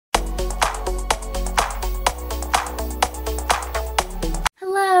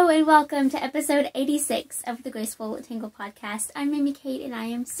and welcome to episode 86 of the Graceful Tangle podcast. I'm Mimi Kate and I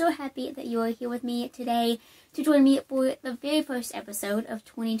am so happy that you are here with me today to join me for the very first episode of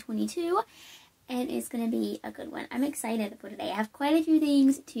 2022, and it's going to be a good one. I'm excited for today. I have quite a few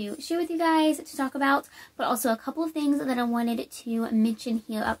things to share with you guys, to talk about, but also a couple of things that I wanted to mention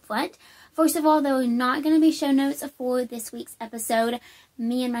here up front. First of all, there are not going to be show notes for this week's episode.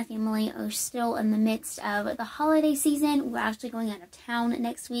 Me and my family are still in the midst of the holiday season. We're actually going out of town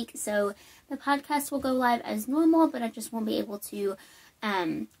next week, so the podcast will go live as normal, but I just won't be able to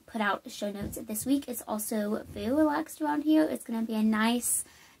put out show notes this week. It's also very relaxed around here. It's going to be a nice,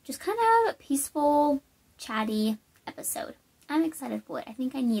 just kind of peaceful, chatty episode. I'm excited for it. I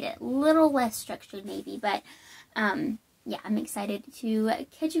think I need it. A little less structured maybe, but yeah, I'm excited to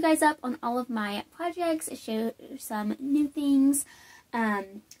catch you guys up on all of my projects, share some new things,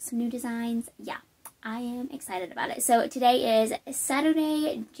 some new designs. Yeah, I am excited about it. So today is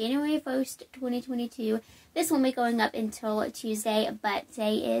Saturday, January 1st, 2022. This won't be going up until Tuesday, but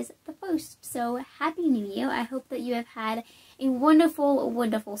today is the 1st. So Happy New Year. I hope that you have had a wonderful,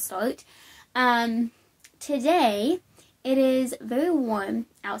 wonderful start. Today, it is very warm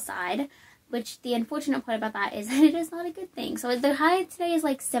outside, which the unfortunate part about that is that it is not a good thing. So the high today is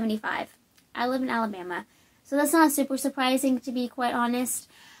like 75. I live in Alabama, so that's not super surprising, to be quite honest.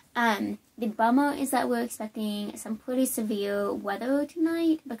 The bummer is that we're expecting some pretty severe weather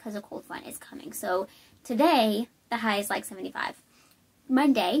tonight because a cold front is coming. So today, the high is like 75.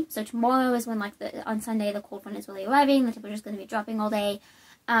 Monday, so tomorrow is when on Sunday the cold front is really arriving. The temperature is going to be dropping all day.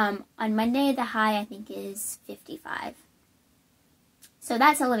 On Monday, the high I think is 55. So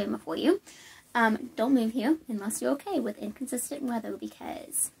that's Alabama for you. Don't move here unless you're okay with inconsistent weather,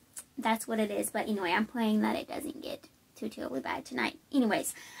 because that's what it is. But anyway, I'm praying that it doesn't get too terribly bad tonight.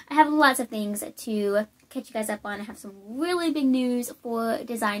 Anyways, I have lots of things to catch you guys up on. I have some really big news for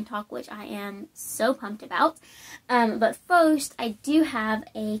Design Talk, which I am so pumped about. But first, I do have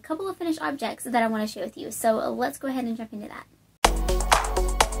a couple of finished objects that I want to share with you. So let's go ahead and jump into that.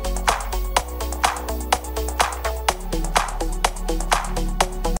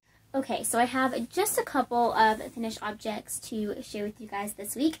 Okay, so I have just a couple of finished objects to share with you guys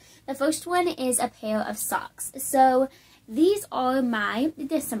this week. The first one is a pair of socks. So these are my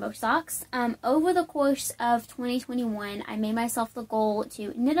December socks. Over the course of 2021, I made myself the goal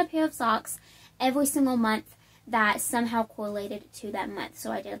to knit a pair of socks every single month that somehow correlated to that month.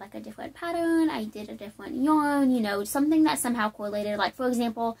 So I did like a different pattern, I did a different yarn, you know, something that somehow correlated. Like, for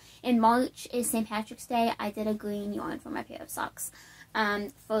example, in March is St. Patrick's Day, I did a green yarn for my pair of socks.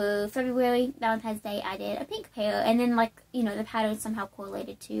 For February, Valentine's Day, I did a pink pair, and then, like, you know, the pattern somehow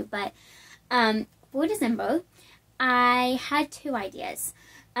correlated too. But for December, I had two ideas.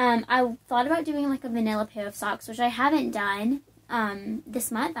 I thought about doing like a vanilla pair of socks, which I haven't done this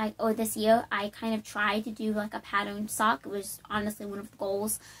month or this year. I kind of tried to do like a patterned sock. It was honestly one of the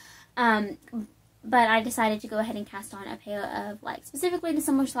goals. But I decided to go ahead and cast on a pair of like specifically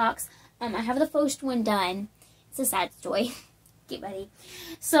December socks. I have the first one done. It's a sad story. Get ready.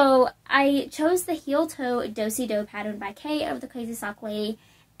 So I chose the heel toe do-si-do pattern by Kay of the Crazy Sock Lady.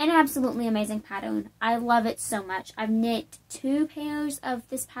 An absolutely amazing pattern. I love it so much. I've knit 2 pairs of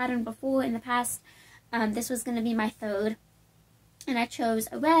this pattern before in the past. This was going to be my third. And I chose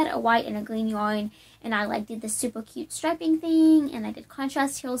a red, a white, and a green yarn. And I did this super cute striping thing. And I did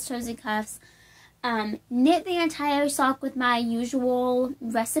contrast heels, toes, and cuffs. Knit the entire sock with my usual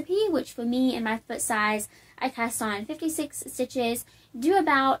recipe, which for me and my foot size, I cast on 56 stitches, do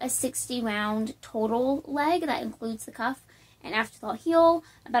about a 60 round total leg, that includes the cuff and afterthought heel,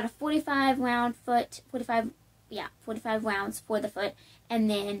 about a 45 round foot, 45 rounds for the foot, and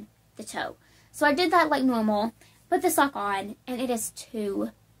then the toe. So I did that like normal, put the sock on, and it is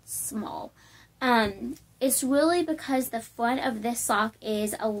too small. It's really because the front of this sock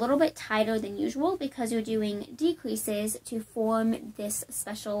is a little bit tighter than usual because you're doing decreases to form this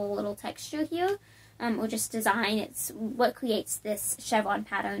special little texture here, or just design. It's what creates this chevron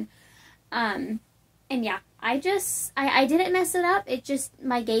pattern. And yeah, I didn't mess it up. It just,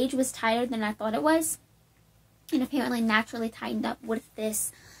 my gauge was tighter than I thought it was, and apparently naturally tightened up with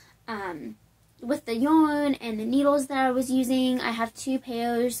this, with the yarn and the needles that I was using. I have 2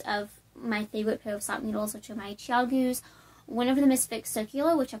 pairs of my favorite pair of sock needles, which are my Chiaogus. One of them is fixed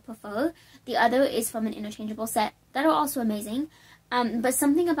circular, which I prefer. The other is from an interchangeable set that are also amazing. But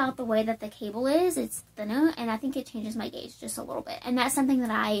something about the way that the cable is, it's thinner, and I think it changes my gauge just a little bit. And that's something that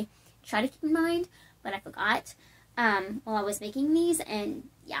I try to keep in mind, but I forgot while I was making these. And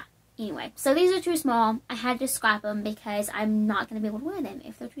yeah, anyway, so these are too small. I had to scrap them because I'm not going to be able to wear them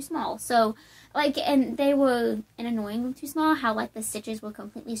if they're too small. So, like, and they were an annoyingly too small, how, like, the stitches were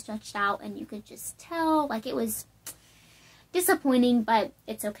completely stretched out and you could just tell, like, it was disappointing, but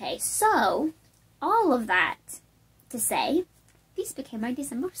it's okay. So, all of that to say, these became my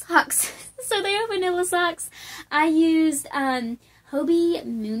December socks. So they are vanilla socks. I used Hobie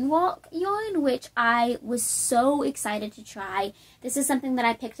Moonwalk yarn, which I was so excited to try. This is something that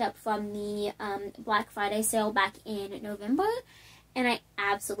I picked up from the Black Friday sale back in November, and I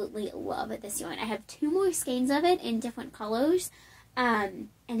absolutely love this yarn. I have 2 more skeins of it in different colors, and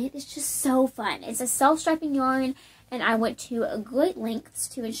it is just so fun. It's a self-striping yarn, and I went to great lengths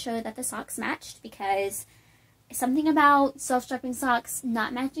to ensure that the socks matched, because something about self-striping socks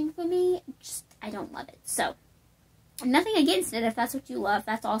not matching for me, just, I don't love it. So, nothing against it. If that's what you love,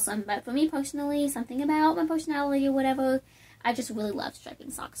 that's awesome. But for me personally, something about my personality or whatever, I just really love striping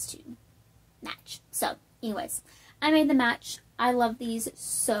socks to match. So, anyways, I made the match. I love these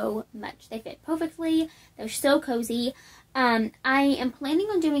so much. They fit perfectly. They're so cozy. I am planning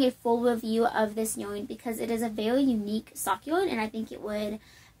on doing a full review of this yarn because it is a very unique sock yarn, and I think it would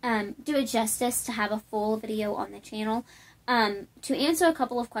do it justice to have a full video on the channel. To answer a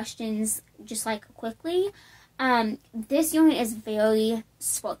couple of questions just like quickly, this yarn is very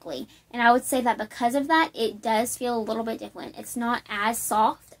sparkly, and I would say that because of that, it does feel a little bit different. It's not as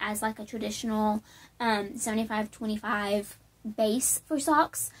soft as like a traditional 75-25 base for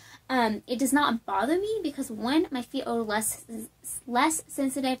socks. It does not bother me because, one, my feet are less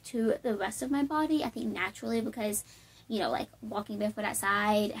sensitive to the rest of my body. I think naturally because, you know, like walking barefoot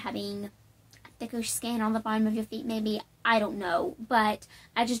outside, having thicker skin on the bottom of your feet maybe, I don't know, but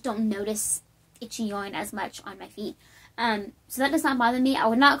I just don't notice itchy yarn as much on my feet. So that does not bother me. I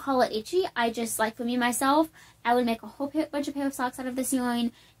would not call it itchy. I just, like, for me myself, I would make a whole bunch of pair of socks out of this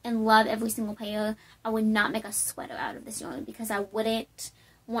yarn and love every single pair. I would not make a sweater out of this yarn because I wouldn't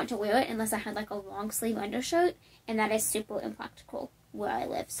want to wear it unless I had like a long sleeve undershirt, and that is super impractical where I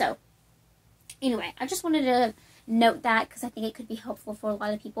live. So anyway, I just wanted to note that because I think it could be helpful for a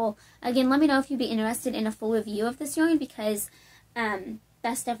lot of people. Again, let me know if you'd be interested in a full review of this yarn because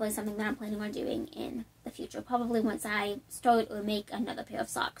that's definitely something that I'm planning on doing in the future. Probably once I start or make another pair of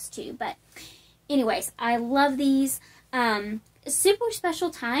socks too. But anyways, I love these. Super special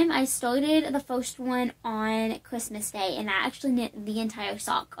time. I started the first one on Christmas Day, and I actually knit the entire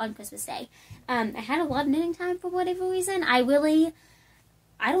sock on Christmas Day. I had a lot of knitting time for whatever reason. I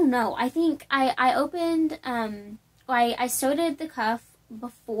don't know. I think I opened, I started the cuff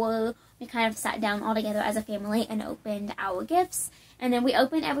before we kind of sat down all together as a family and opened our gifts. And then we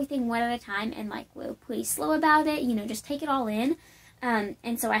opened everything one at a time, and like we're pretty slow about it, you know, just take it all in.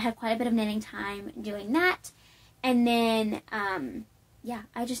 And so I had quite a bit of knitting time doing that. And then, yeah,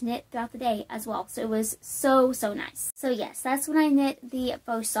 I just knit throughout the day as well. So it was so, so nice. So yes, that's when I knit the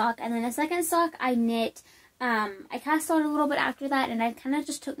first sock. And then the second sock I knit, I kind of started a little bit after that, and I kind of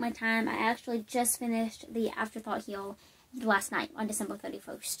just took my time. I actually just finished the Afterthought heel last night on December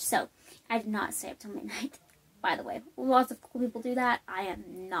 31st. So I did not stay up till midnight, by the way. Lots of cool people do that. I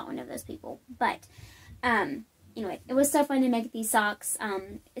am not one of those people. But, anyway, it was so fun to make these socks.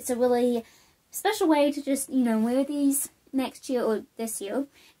 It's a really special way to just, you know, wear these next year or this year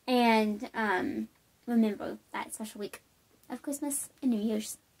and remember that special week of Christmas and New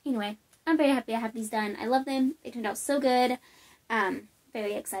Year's. Anyway, I'm very happy I have these done. I love them. They turned out so good.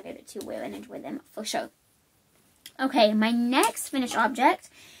 Very excited to wear and enjoy them for sure. Okay, my next finished object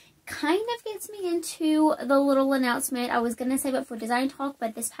kind of gets me into the little announcement I was going to save it for design talk,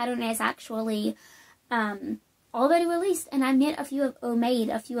 but this pattern is actually already released, and I knit a few of, or made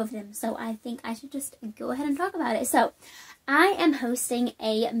a few of them, so I think I should just go ahead and talk about it. So, I am hosting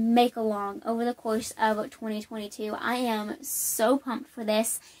a make-along over the course of 2022. I am so pumped for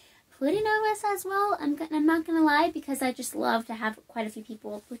this. Pretty nervous as well, I'm not gonna lie, because I just love to have quite a few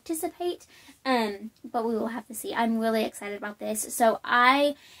people participate, but we will have to see. I'm really excited about this. So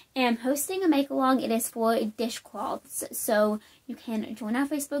I am hosting a make-along. It is for dishcloths, so you can join our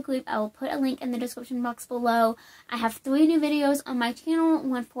Facebook group. I will put a link in the description box below. I have 3 new videos on my channel,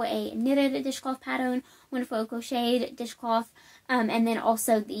 one for a knitted dishcloth pattern, one for a crocheted dishcloth, and then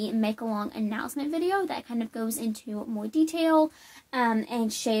also the make-along announcement video that kind of goes into more detail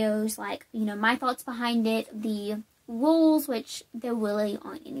and shares, like, you know, my thoughts behind it, the rules, which there really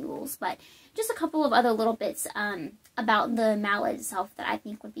aren't any rules, but just a couple of other little bits about the mallet itself that I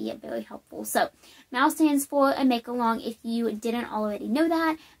think would be very helpful. So, MAL stands for a make-along, if you didn't already know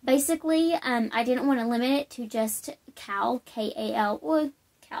that. Basically, I didn't want to limit it to just CAL, K-A-L, or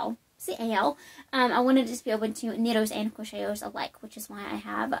CAL, C-A-L. I wanted to just be open to knitters and crocheters alike, which is why I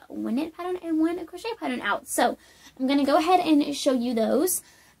have one knit pattern and one crochet pattern out. So I'm going to go ahead and show you those.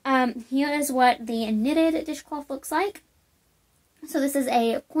 Here is what the knitted dishcloth looks like. So this is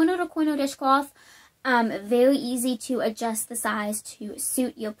a corner to corner dishcloth. Very easy to adjust the size to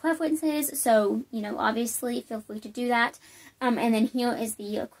suit your preferences. So, you know, obviously feel free to do that. And then here is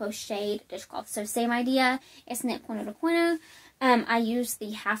the crocheted dishcloth. So same idea, it's knit corner to corner. I used the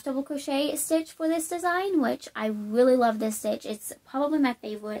half double crochet stitch for this design, which I really love this stitch. It's probably my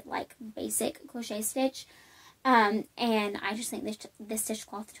favorite, like, basic crochet stitch. And I just think this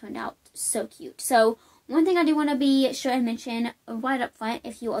dishcloth turned out so cute. So one thing I do want to be sure and mention right up front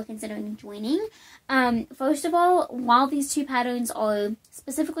if you are considering joining. First of all, while these two patterns are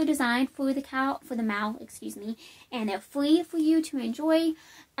specifically designed for the mal, and they're free for you to enjoy,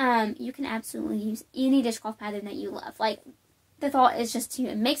 you can absolutely use any dishcloth pattern that you love. Like, the thought is just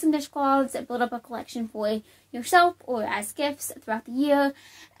to make some dishcloths, build up a collection for yourself or as gifts throughout the year,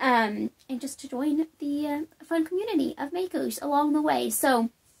 and just to join the fun community of makers along the way. So,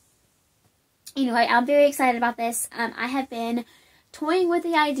 anyway, I'm very excited about this. I have been toying with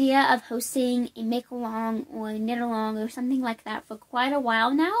the idea of hosting a make-along or knit-along or something like that for quite a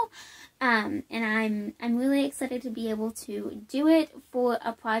while now. And I'm really excited to be able to do it for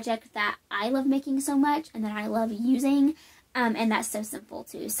a project that I love making so much and that I love using. And that's so simple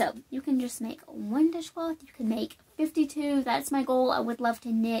too. So you can just make one dishcloth. You can make 52. That's my goal. I would love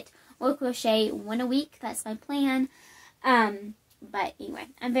to knit or crochet one a week. That's my plan. But anyway,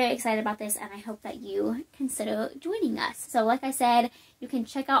 I'm very excited about this, and I hope that you consider joining us. So like I said, you can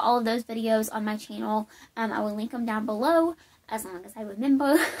check out all of those videos on my channel. I will link them down below as long as I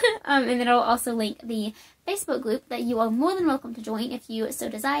remember. And then I'll also link the Facebook group that you are more than welcome to join if you so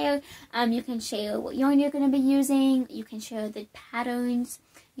desire. You can share what yarn you're going to be using. You can share the patterns,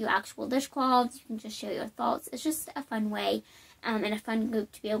 your actual dishcloths. You can just share your thoughts. It's just a fun way and a fun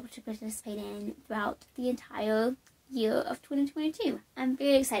group to be able to participate in throughout the entire year of 2022. I'm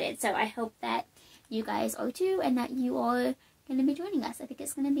very excited, so I hope that you guys are too and that you are going to be joining us. I think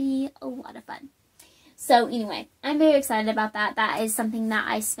it's going to be a lot of fun. So anyway, I'm very excited about that. That is something that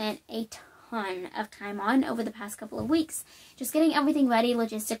I spent a ton of time on over the past couple of weeks, just getting everything ready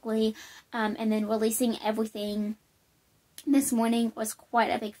logistically, and then releasing everything this morning was quite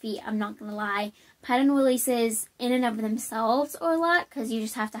a big feat, I'm not going to lie. Pattern releases in and of themselves are a lot, because you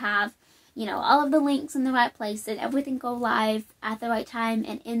just have to have, you know, all of the links in the right place and everything go live at the right time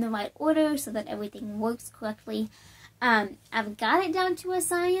and in the right order so that everything works correctly. I've got it down to a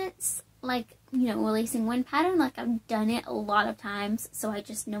science, like, you know, releasing one pattern, like I've done it a lot of times, so I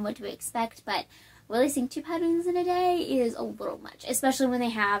just know what to expect, but releasing 2 patterns in a day is a little much, especially when they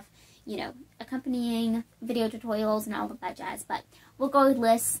have, you know, accompanying video tutorials and all of that jazz. But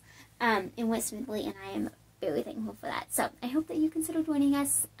regardless, it went smoothly, and I am very thankful for that. So I hope that you consider joining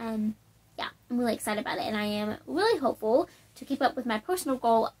us. Yeah, I'm really excited about it, and I am really hopeful to keep up with my personal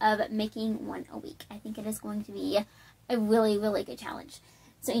goal of making one a week. I think it is going to be a really, really good challenge.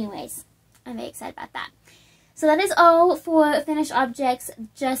 So anyways, I'm very excited about that. So that is all for finished objects,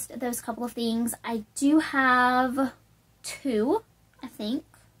 just those couple of things. I do have 2, I think,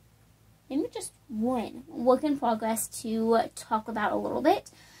 maybe just 1 work in progress to talk about a little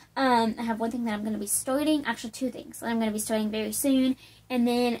bit. I have one thing that I'm going to be starting, actually 2 things that I'm going to be starting very soon, and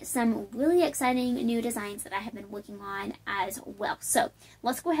then some really exciting new designs that I have been working on as well. So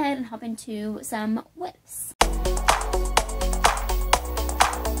let's go ahead and hop into some whips.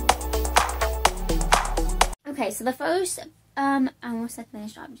 Okay, so the first, I almost said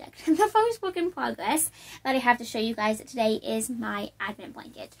finished object. The first work in progress that I have to show you guys today is my advent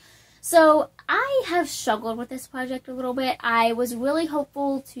blanket. So I have struggled with this project a little bit. I was really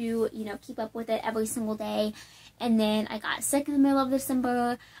hopeful to, you know, keep up with it every single day. And then I got sick in the middle of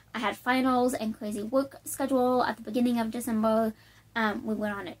December. I had finals and crazy work schedule at the beginning of December. We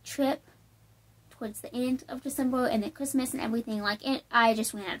went on a trip towards the end of December, and then Christmas and everything. Like, I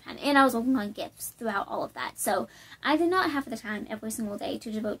just ran out of time. And I was working on gifts throughout all of that. So I did not have the time every single day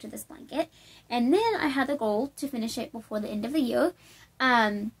to devote to this blanket. And then I had the goal to finish it before the end of the year.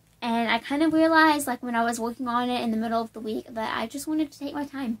 And I kind of realized, like, when I was working on it in the middle of the week, that I just wanted to take my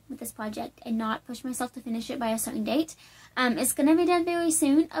time with this project and not push myself to finish it by a certain date. It's going to be done very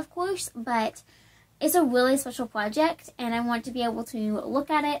soon, of course, but it's a really special project, and I want to be able to look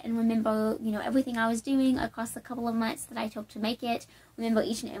at it and remember, you know, everything I was doing across the couple of months that I took to make it, remember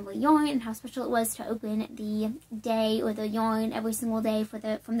each and every yarn and how special it was to open the day or the yarn every single day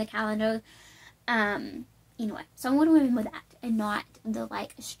from the calendar. Anyway, so I want to remember that and not the,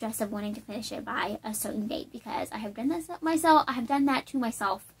 like, stress of wanting to finish it by a certain date, because I have done this myself. I have done that to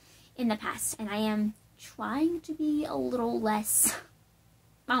myself in the past, and I am trying to be a little less,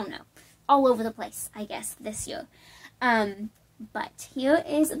 I don't know, all over the place, I guess, this year. But here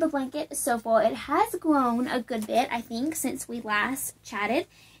is the blanket so far. It has grown a good bit, I think, since we last chatted.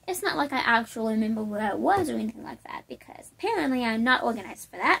 It's not like I actually remember where I was or anything like that, because apparently I'm not organized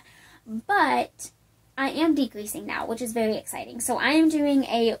for that. But I am decreasing now, which is very exciting. So I am doing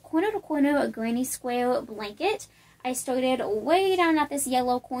a corner to corner granny square blanket. I started way down at this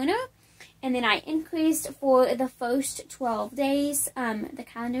yellow corner, and then I increased for the first 12 days. The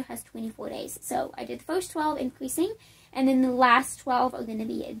calendar has 24 days. So I did the first 12 increasing, and then the last 12 are going to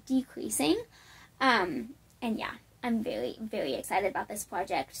be decreasing. And yeah, I'm very, very excited about this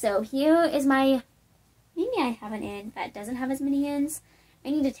project. So here is my, maybe I have an end that doesn't have as many ends. I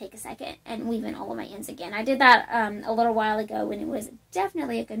need to take a second and weave in all of my ends again. I did that a little while ago when it was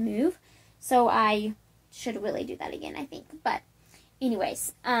definitely a good move. So I should really do that again, I think. But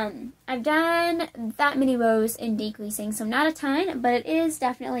anyways, I've done that many rows in decreasing. So not a ton, but it is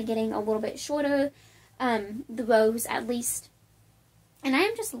definitely getting a little bit shorter. The rows at least. And I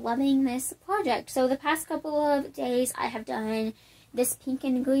am just loving this project. So the past couple of days I have done this pink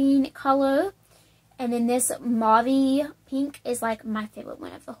and green color. And then this mauve pink is like my favorite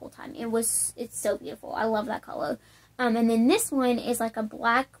one of the whole time. It's so beautiful. I love that color. And then this one is like a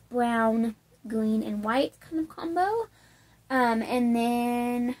black, brown, green, and white kind of combo. And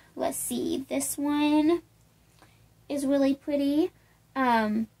then, let's see, this one is really pretty.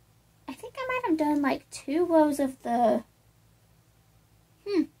 I think I might have done like 2 rows of the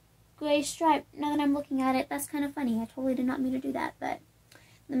gray stripe. Now that I'm looking at it, that's kind of funny. I totally did not mean to do that, but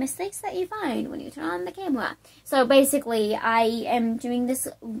the mistakes that you find when you turn on the camera. So basically, I am doing this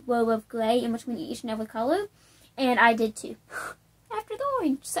row of gray in between each and every color, and I did 2 after the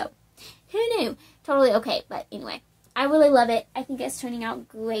orange. So who knew? Totally okay. But anyway, I really love it. I think it's turning out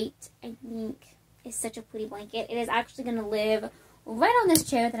great. I think it's such a pretty blanket. It is actually going to live right on this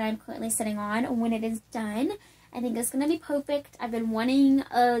chair that I'm currently sitting on when it is done. I think it's going to be perfect. I've been wanting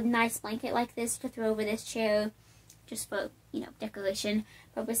a nice blanket like this to throw over this chair just for, you know, decoration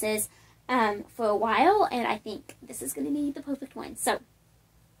purposes for a while, and I think this is going to be the perfect one. So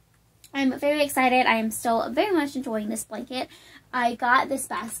I'm very excited. I am still very much enjoying this blanket. I got this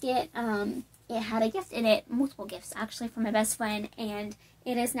basket. It had a gift in it, multiple gifts actually, from my best friend, and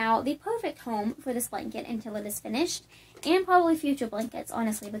it is now the perfect home for this blanket until it is finished, and probably future blankets,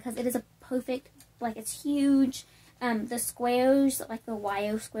 honestly, because it is a perfect, like, it's huge. The squares, like the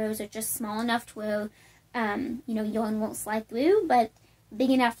wire squares, are just small enough to where you know, yarn won't slide through, but big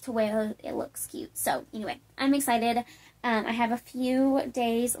enough to where it looks cute. So anyway, I'm excited. I have a few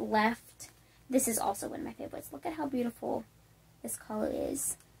days left. This is also one of my favorites. Look at how beautiful this color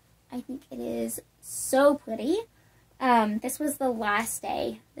is. I think it is so pretty. This was the last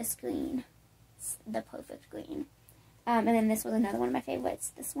day, this green. It's the perfect green. And then this was another one of my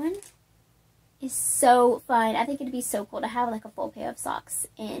favorites. This one is so fun. I think it'd be so cool to have like a full pair of socks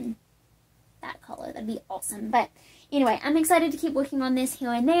in that color. That'd be awesome. But anyway, I'm excited to keep working on this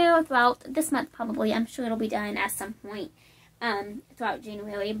here and there throughout this month probably. I'm sure it'll be done at some point throughout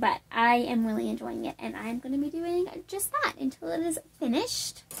January, but I am really enjoying it, and I'm going to be doing just that until it is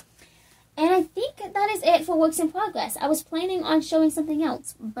finished. And I think that is it for works in progress. I was planning on showing something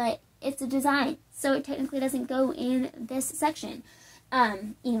else, but it's a design, so it technically doesn't go in this section.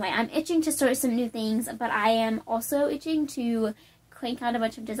 Anyway, I'm itching to start some new things, but I am also itching to crank out a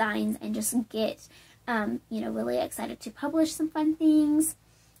bunch of designs and just get, you know, really excited to publish some fun things.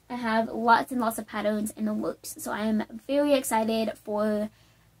 I have lots and lots of patterns in the works, so I am very excited for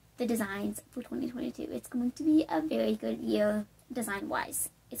the designs for 2022. It's going to be a very good year design-wise.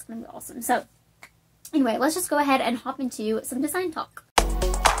 It's going to be awesome. So anyway, let's just go ahead and hop into some design talk.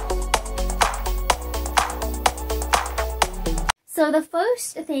 So the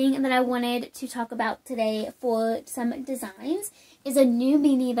first thing that I wanted to talk about today for some designs is a new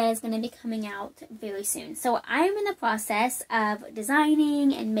beanie that is going to be coming out very soon. So I'm in the process of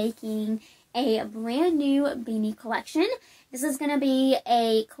designing and making a brand new beanie collection. This is going to be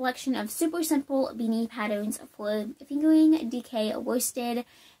a collection of super simple beanie patterns for fingering, DK, worsted,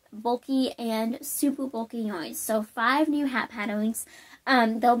 bulky, and super bulky yarns. So 5 new hat patterns.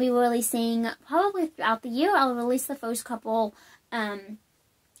 They'll be releasing probably throughout the year. I'll release the first couple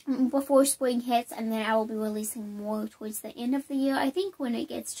before spring hits, and then I will be releasing more towards the end of the year, I think, when it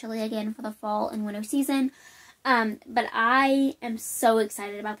gets chilly again for the fall and winter season. But I am so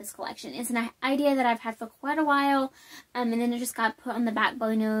excited about this collection. It's an idea that I've had for quite a while, and then it just got put on the back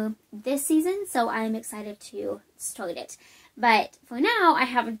burner this season, so I'm excited to start it. But for now, I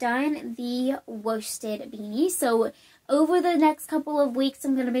have done the worsted beanie. So over the next couple of weeks,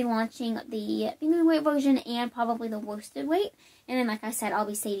 I'm going to be launching the beanie weight version and probably the worsted weight. And then, like I said, I'll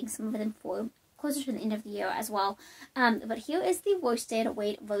be saving some of them for closer to the end of the year as well. But here is the worsted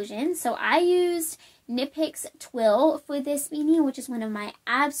weight version. So I used Knit Picks Twill for this beanie, which is one of my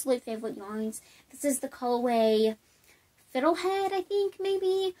absolute favorite yarns. This is the colorway Fiddlehead, I think,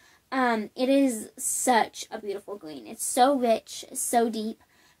 maybe. It is such a beautiful green. It's so rich, so deep.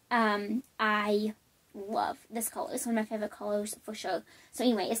 I love this color. It's one of my favorite colors for sure. So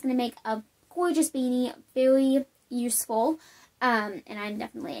anyway, it's going to make a gorgeous beanie, very useful. And I'm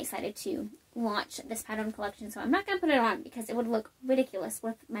definitely excited to launch this pattern collection. So I'm not going to put it on because it would look ridiculous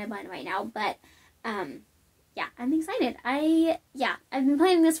with my bun right now. But, yeah, I'm excited. I've been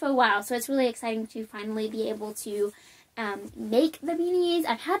planning this for a while. So it's really exciting to finally be able to make the beanies.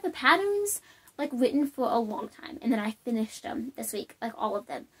 I've had the patterns like written for a long time. And then I finished them this week, like all of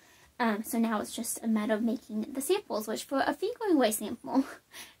them. So now it's just a matter of making the samples, which for a feet going away sample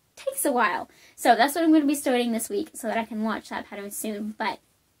takes a while. So that's what I'm going to be starting this week so that I can launch that pattern soon. But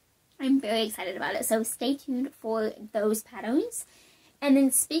I'm very excited about it. So stay tuned for those patterns. And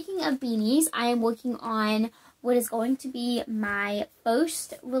then speaking of beanies, I am working on what is going to be my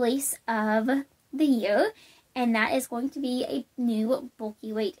first release of the year. And that is going to be a new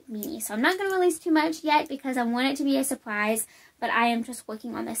bulky weight beanie. So I'm not going to release too much yet because I want it to be a surprise. But I am just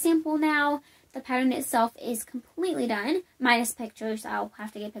working on the sample now. The pattern itself is completely done, minus pictures. I'll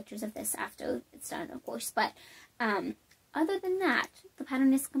have to get pictures of this after it's done, of course. But other than that, the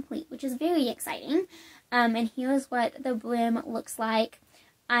pattern is complete, which is very exciting. And here's what the brim looks like.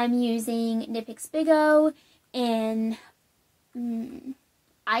 I'm using Knit Picks Big O in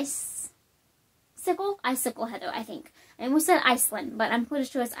Icicle Heather, I think. I almost said Iceland, but I'm pretty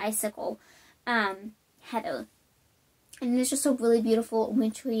sure it's Icicle Heather. And it's just a really beautiful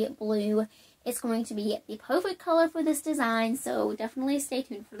wintry blue. It's going to be the perfect color for this design, so definitely stay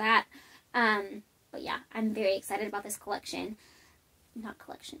tuned for that. But yeah, I'm very excited about this collection. Not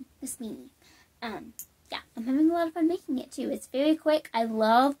collection, this beanie. Yeah, I'm having a lot of fun making it too. It's very quick. I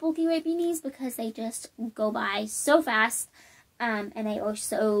love bulky weight beanies because they just go by so fast. And they are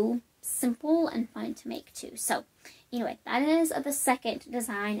so simple and fun to make too. So anyway, that is the second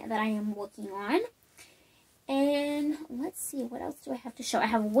design that I am working on. And let's see, what else do I have to show? I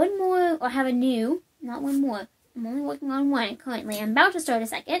have one more, or I have a new, not one more. I'm only working on one currently. I'm about to start a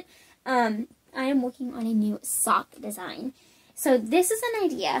second. I am working on a new sock design. So this is an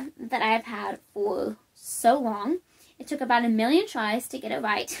idea that I have had for so long. It took about 1,000,000 tries to get it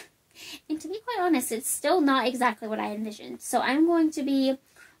right. And to be quite honest, it's still not exactly what I envisioned. So I'm going to be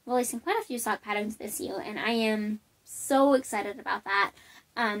releasing quite a few sock patterns this year, and I am so excited about that.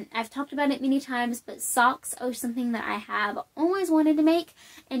 I've talked about it many times, but socks are something that I have always wanted to make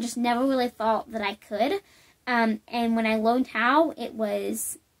and just never really thought that I could. And when I learned how, it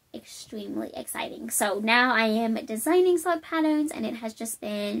was extremely exciting. So now I am designing sock patterns, and it has just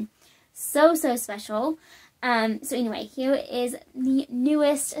been so special. So anyway, here is the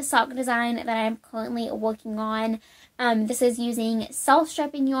newest sock design that I'm currently working on. This is using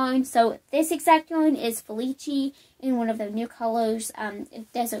self-striping yarn. So this exact yarn is Felici in one of the new colors,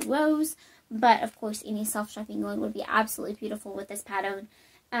 Desert Rose. But of course, any self-striping yarn would be absolutely beautiful with this pattern.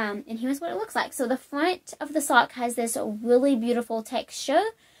 And here's what it looks like. So the front of the sock has this really beautiful texture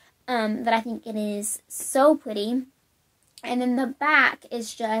that I think it is so pretty. And then the back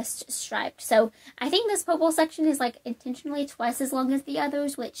is just striped. So I think this purple section is like intentionally twice as long as the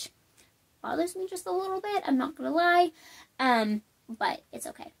others, which bothers me just a little bit. I'm not going to lie. But it's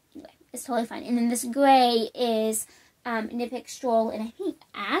okay. Anyway, it's totally fine. And then this gray is Knit Picks Stroll and I think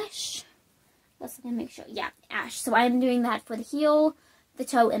Ash. Let's look and make sure. Yeah, Ash. So I'm doing that for the heel, the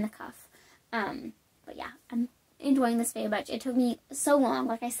toe, and the cuff. But yeah, I'm enjoying this very much. It took me so long,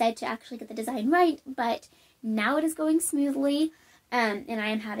 like I said, to actually get the design right. But now it is going smoothly, and I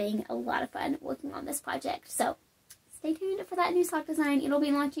am having a lot of fun working on this project. So stay tuned for that new sock design. It'll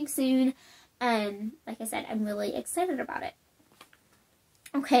be launching soon, and like I said, I'm really excited about it.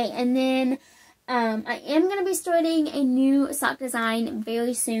 Okay, and then I am going to be starting a new sock design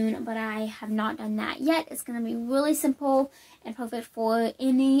very soon, but I have not done that yet. It's going to be really simple and perfect for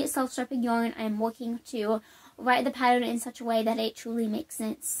any self-striping yarn. I am working to write the pattern in such a way that it truly makes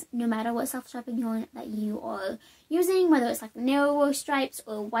sense no matter what self-striping yarn that you are using, whether it's like narrower stripes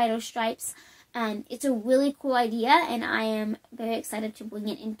or wider stripes. It's a really cool idea, and I am very excited to bring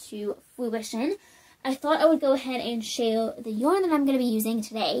it into fruition. I thought I would go ahead and share the yarn that I'm going to be using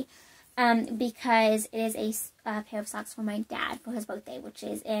today because it is a pair of socks for my dad for his birthday, which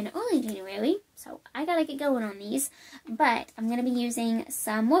is in early January, so I gotta get going on these. But I'm going to be using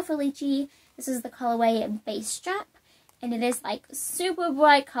some more Felici. This is the colorway Base Strap, and it is like super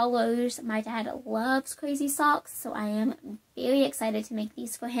bright colors. My dad loves crazy socks, so I am very excited to make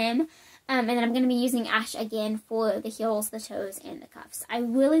these for him. And then I'm going to be using ash again for the heels, the toes, and the cuffs. I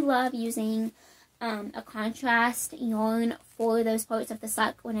really love using a contrast yarn for those parts of the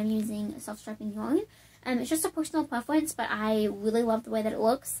sock when I'm using self-striping yarn. It's just a personal preference, but I really love the way that it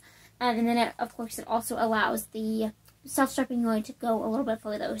looks. And then, of course, it also allows the self-striping yarn to go a little bit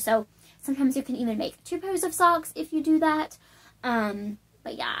further. So sometimes you can even make 2 pairs of socks if you do that.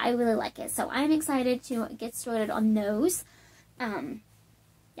 But yeah, I really like it. So I'm excited to get started on those.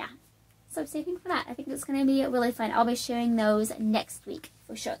 Yeah, so stay tuned for that. I think it's going to be really fun. I'll be sharing those next week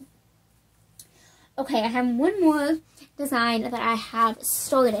for sure. Okay, I have one more design that I have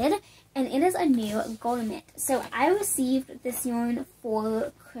started, and it is a new garment. So I received this yarn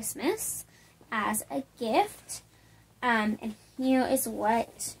for Christmas as a gift, and here is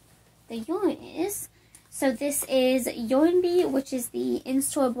what the yarn is. So this is Yarn Bee, which is the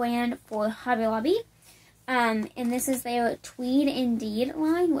in-store brand for Hobby Lobby, and this is their Tweed Indeed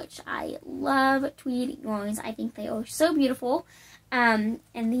line, which I love tweed yarns. I think they are so beautiful. And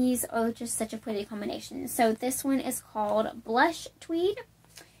these are just such a pretty combination. So this one is called Blush Tweed.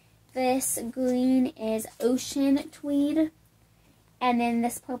 This green is Ocean Tweed. And then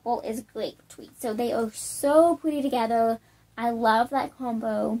this purple is Grape Tweed. So they are so pretty together. I love that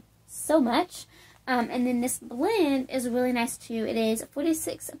combo so much. And then this blend is really nice too. It is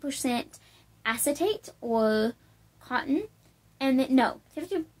 46% acetate or cotton. And then, no,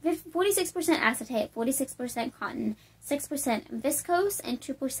 46% acetate, 46% cotton, 6% viscose, and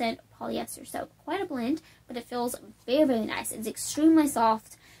 2% polyester. So quite a blend, but it feels very, very nice. It's extremely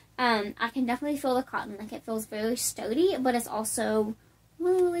soft. I can definitely feel the cotton. Like, it feels very sturdy, but it's also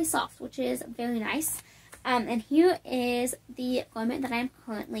really, really soft, which is very nice. And here is the garment that I'm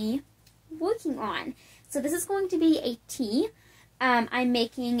currently working on. So this is going to be a tee. I'm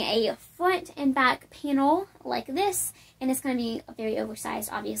making a front and back panel like this, and it's going to be very oversized,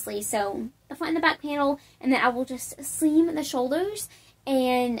 obviously. So the front and the back panel, and then I will just seam the shoulders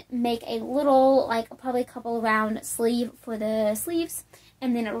and make a little, like probably a couple round sleeve for the sleeves,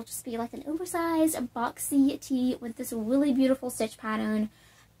 and then it'll just be like an oversized boxy tee with this really beautiful stitch pattern.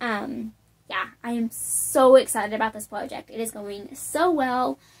 Yeah, I am so excited about this project. It is going so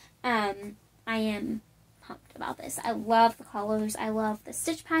well. I am pumped about this. I love the colors. I love the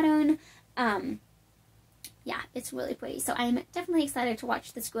stitch pattern. Yeah, it's really pretty. So I'm definitely excited to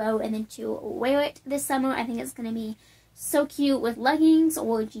watch this grow and then to wear it this summer. I think it's going to be so cute with leggings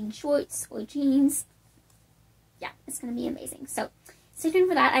or jean shorts or jeans. Yeah, it's going to be amazing. So stay tuned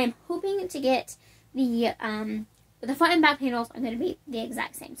for that. I am hoping to get the front and back panels are going to be the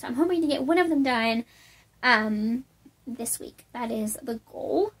exact same. So I'm hoping to get one of them done this week. That is the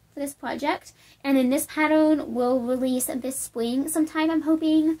goal for this project. And then this pattern will release this spring sometime, I'm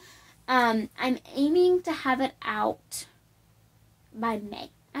hoping. I'm aiming to have it out by May.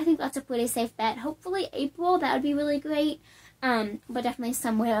 I think that's a pretty safe bet. Hopefully April, that would be really great. But definitely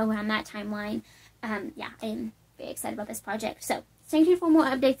somewhere around that timeline. Yeah, I'm very excited about this project. So stay tuned for more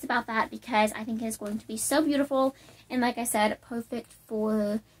updates about that, because I think it is going to be so beautiful. And like I said, perfect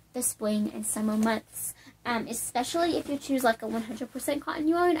for the spring and summer months. Especially if you choose like a 100% cotton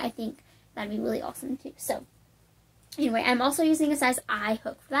yarn. I think that'd be really awesome too. So anyway, I'm also using a size I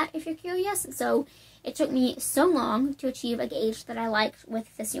hook for that, if you're curious. So it took me so long to achieve a gauge that I liked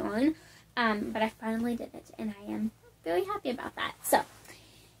with this yarn. But I finally did it, and I am very happy about that. So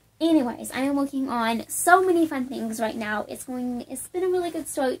anyways, I am working on so many fun things right now. It's been a really good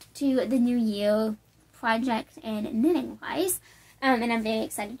start to the new year, project and knitting wise. And I'm very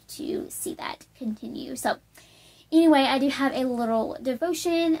excited to see that continue. So anyway, I do have a little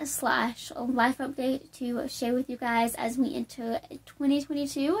devotion / life update to share with you guys as we enter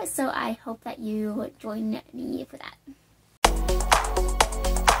 2022. So I hope that you join me for that.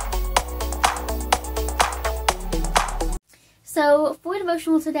 So for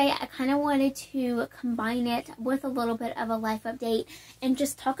devotional today, I kind of wanted to combine it with a little bit of a life update and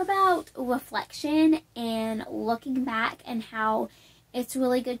just talk about reflection and looking back, and how it's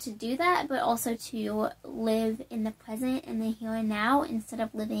really good to do that, but also to live in the present and the here and now instead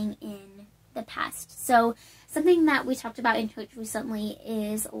of living in the past. So something that we talked about in church recently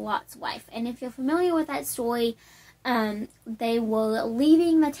is Lot's wife. And if you're familiar with that story, they were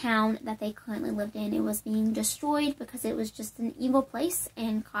leaving the town that they currently lived in. It was being destroyed because it was just an evil place,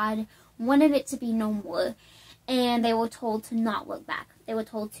 and God wanted it to be no more. And they were told to not look back. They were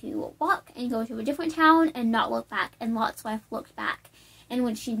told to walk and go to a different town and not look back. And Lot's wife looked back. And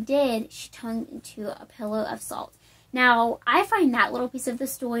when she did, she turned into a pillar of salt. Now, I find that little piece of the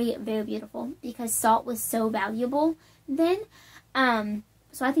story very beautiful because salt was so valuable then.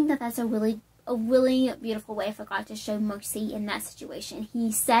 So I think that that's a really beautiful way for God to show mercy in that situation.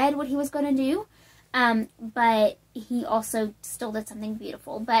 He said what he was going to do, but he also still did something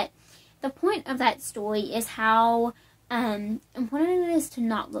beautiful. But the point of that story is how important it is to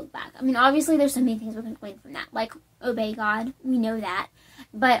not look back. I mean, obviously there's so many things we can glean from that, like obey God, we know that,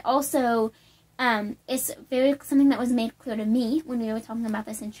 but also it's very something that was made clear to me when we were talking about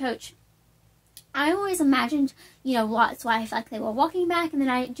this in church. I always imagined, you know, Lot's wife, like they were walking back, and then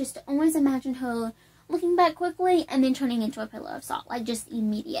I just always imagined her looking back quickly and then turning into a pillar of salt, like just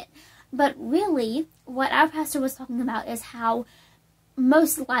immediate. But really, what our pastor was talking about is how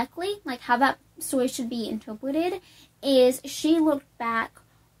most likely, like how that story should be interpreted, is she looked back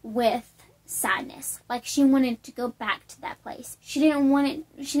with sadness. Like she wanted to go back to that place. She didn't want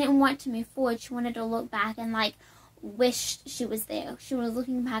to move forward. She wanted to look back and like wish she was there. She was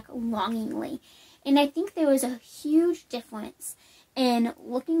looking back longingly. And I think there was a huge difference in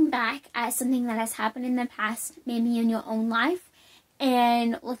looking back at something that has happened in the past, maybe in your own life,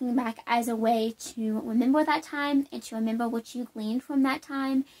 and looking back as a way to remember that time and to remember what you gleaned from that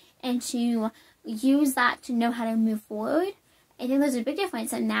time and to use that to know how to move forward. I think there's a big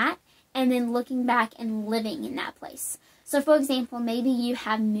difference in that, and then looking back and living in that place. So for example, maybe you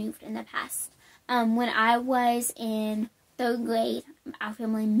have moved in the past. When I was in 3rd grade, our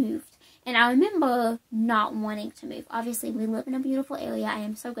family moved. And I remember not wanting to move. Obviously, we live in a beautiful area. I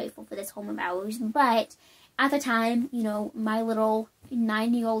am so grateful for this home of ours. But at the time, you know, my little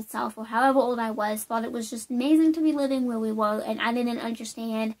 9-year-old self, or however old I was, thought it was just amazing to be living where we were. And I didn't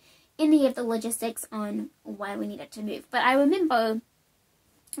understand any of the logistics on why we needed to move. But I remember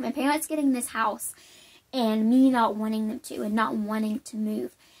my parents getting this house and me not wanting them to and not wanting to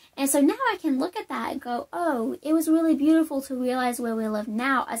move. And so now I can look at that and go, oh, it was really beautiful to realize where we live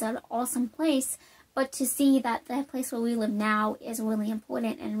now as an awesome place, but to see that the place where we live now is really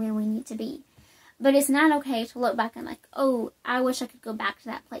important and where we need to be. But it's not okay to look back and like, oh, I wish I could go back to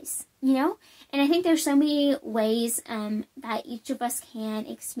that place, you know? And I think there's so many ways that each of us can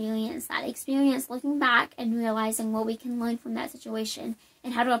experience that. Experience looking back and realizing what we can learn from that situation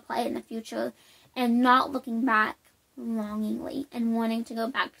and how to apply it in the future, and not looking back longingly and wanting to go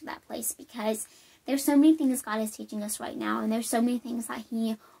back to that place, because there's so many things God is teaching us right now, and there's so many things that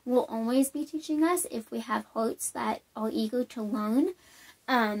he will always be teaching us if we have hearts that are eager to learn.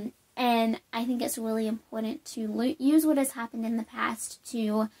 And I think it's really important to use what has happened in the past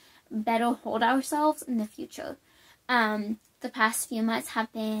to better hold ourselves in the future. The past few months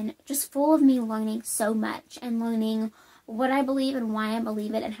have been just full of me learning so much, and learning what I believe and why I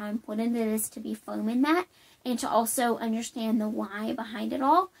believe it, and how important it is to be firm in that, and to also understand the why behind it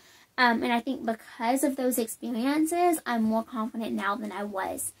all. And I think because of those experiences, I'm more confident now than I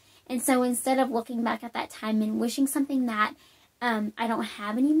was. And so instead of looking back at that time and wishing something that I don't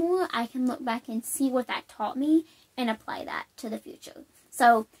have anymore, I can look back and see what that taught me and apply that to the future.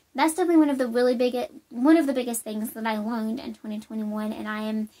 So that's definitely one of the biggest things that I learned in 2021, and I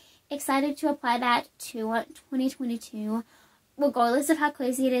am excited to apply that to 2022, regardless of how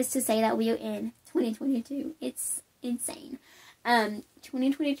crazy it is to say that we are in 2022. It's insane.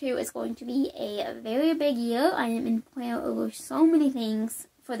 2022 is going to be a very big year. I am in prayer over so many things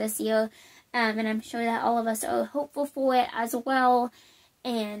for this year, and I'm sure that all of us are hopeful for it as well.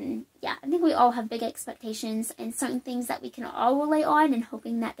 And yeah, I think we all have big expectations and certain things that we can all rely on, and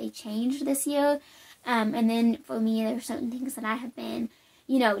hoping that they change this year. And then for me, there are certain things that I have been,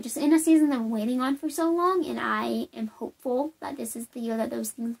 you know, just in a season of waiting on for so long, and I am hopeful that this is the year that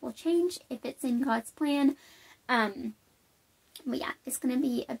those things will change if it's in God's plan. But yeah, it's going to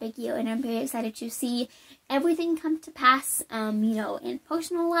be a big year, and I'm very excited to see everything come to pass, you know, in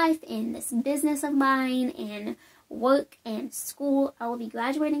personal life, in this business of mine, in work and school. I will be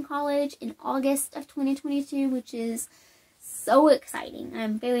graduating college in August of 2022, which is so exciting.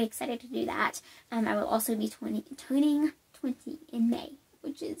 I'm very excited to do that. I will also be turning 20 in May,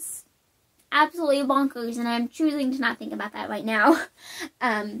 which is absolutely bonkers, and I'm choosing to not think about that right now.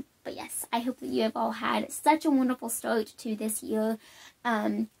 But yes, I hope that you have all had such a wonderful start to this year.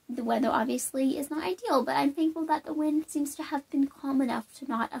 The weather obviously is not ideal, but I'm thankful that the wind seems to have been calm enough to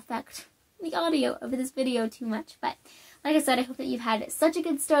not affect the audio of this video too much. But like I said, I hope that you've had such a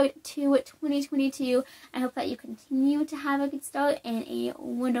good start to 2022. I hope that you continue to have a good start and a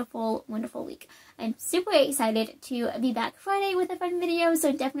wonderful, wonderful week. I'm super excited to be back Friday with a fun video,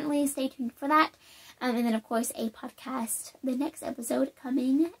 so definitely stay tuned for that. And then, of course, a podcast, the next episode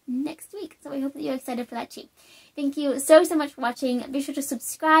coming next week. So I hope that you're excited for that too. Thank you so much for watching. Be sure to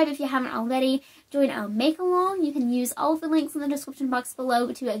subscribe if you haven't already. Join our make-along. You can use all of the links in the description box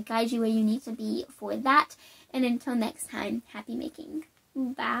below to guide you where you need to be for that. And until next time, happy making.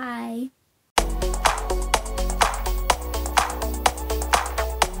 Bye.